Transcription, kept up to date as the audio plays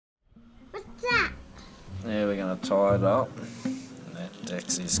Now we're going to tie it up, and that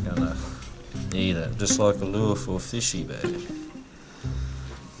Dexy's going to eat it, just like a lure for a fishy bag.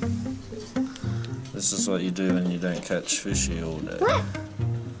 This is what you do when you don't catch fishy all day.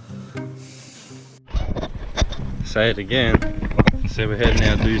 Say it again. So we're heading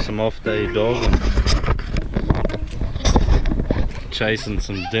out to do some off-day dogging. Chasing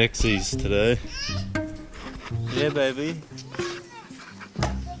some Dexies today. Yeah, baby.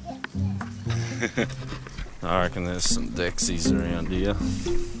 I reckon there's some Dexies around here.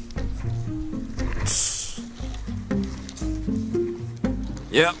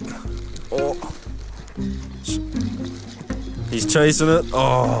 Yep. Oh. He's chasing it.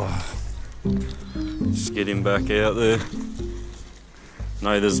 Oh. Just get him back out there.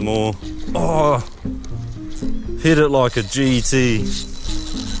 No, there's more. Oh. Hit it like a GT.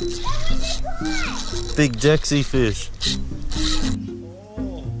 Big Dexy fish.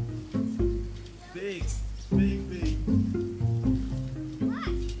 Oh. Big.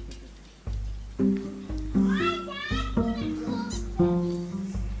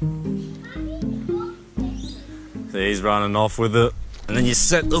 See, he's running off with it, and then you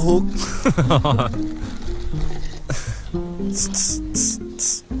set the hook.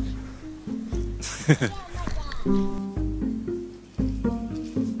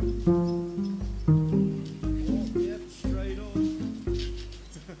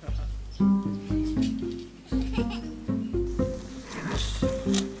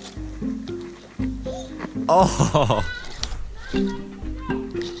 Oh.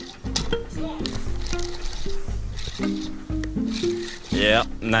 Yeah,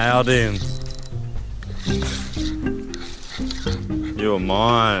 nailed him. You're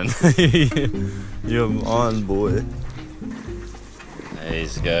mine. You're mine, boy. There you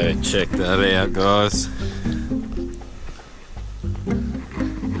go. Check that out, guys.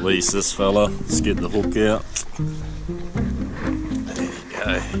 Release this fella. Let's get the hook out. There you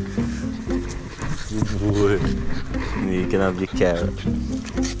go. Good boy. You can have your carrot.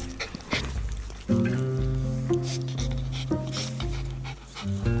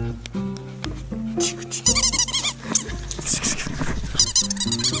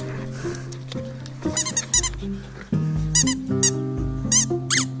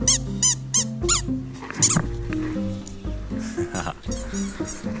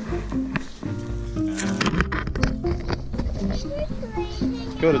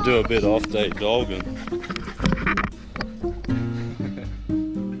 Got to do a bit off-date dogging.